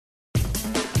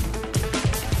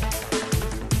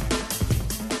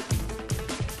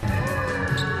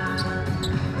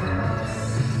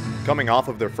Coming off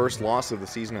of their first loss of the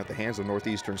season at the hands of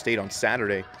Northeastern State on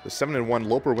Saturday, the 7-1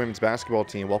 Loper women's basketball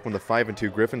team welcomed the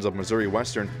 5-2 Griffons of Missouri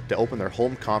Western to open their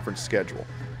home conference schedule.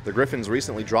 The Griffons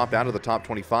recently dropped out of the top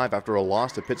 25 after a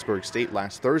loss to Pittsburgh State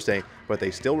last Thursday, but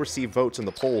they still received votes in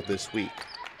the poll this week.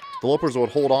 The Lopers would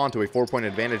hold on to a 4-point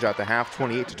advantage at the half,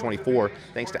 28-24,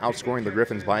 thanks to outscoring the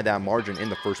Griffons by that margin in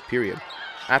the first period.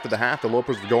 After the half, the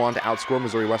Lopers would go on to outscore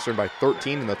Missouri Western by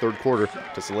 13 in the third quarter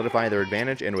to solidify their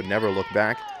advantage and would never look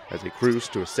back as they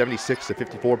cruised to a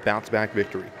 76-54 bounce-back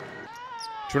victory.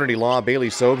 Trinity Law, Bailey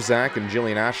Sobzak, and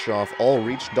Jillian Aschoff all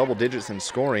reached double digits in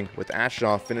scoring, with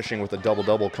Aschoff finishing with a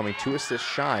double-double, coming 2 assists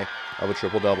shy of a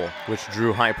triple-double, which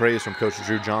drew high praise from Coach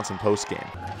Drew Johnson post-game.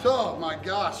 Oh my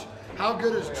gosh, how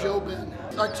good has Jill been?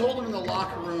 I told him in the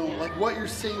locker room, like, what you're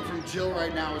seeing from Jill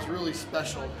right now is really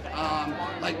special.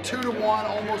 Like 2-1,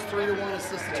 almost 3-1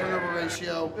 assist to turnover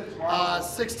ratio,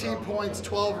 16 points,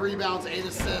 12 rebounds, 8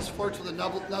 assists, flirts with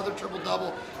another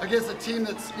triple-double against a team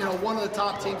that's, one of the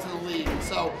top teams in the league. And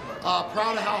so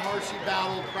proud of how hard she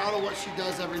battled, proud of what she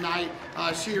does every night.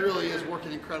 She really is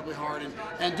working incredibly hard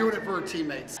and doing it for her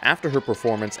teammates. After her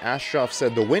performance, Aschoff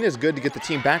said the win is good to get the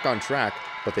team back on track,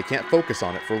 but they can't focus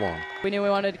on it for long. We knew we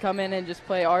wanted to come in and just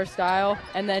play our style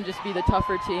and then just be the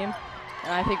tougher team.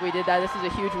 And I think we did that. This is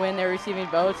a huge win. They're receiving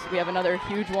votes. We have another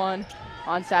huge one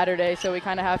on Saturday, so we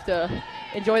kind of have to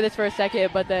enjoy this for a second,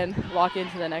 but then lock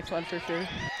into the next one for sure.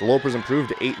 The Lopers improved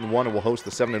to 8-1 and will host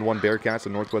the 7-1 Bearcats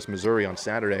of Northwest Missouri on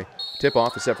Saturday.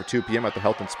 Tip-off is set for 2 p.m. at the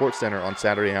Health and Sports Center on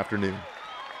Saturday afternoon.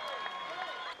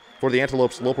 For the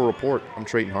Antelopes Loper Report, I'm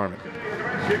Trayton Harmon.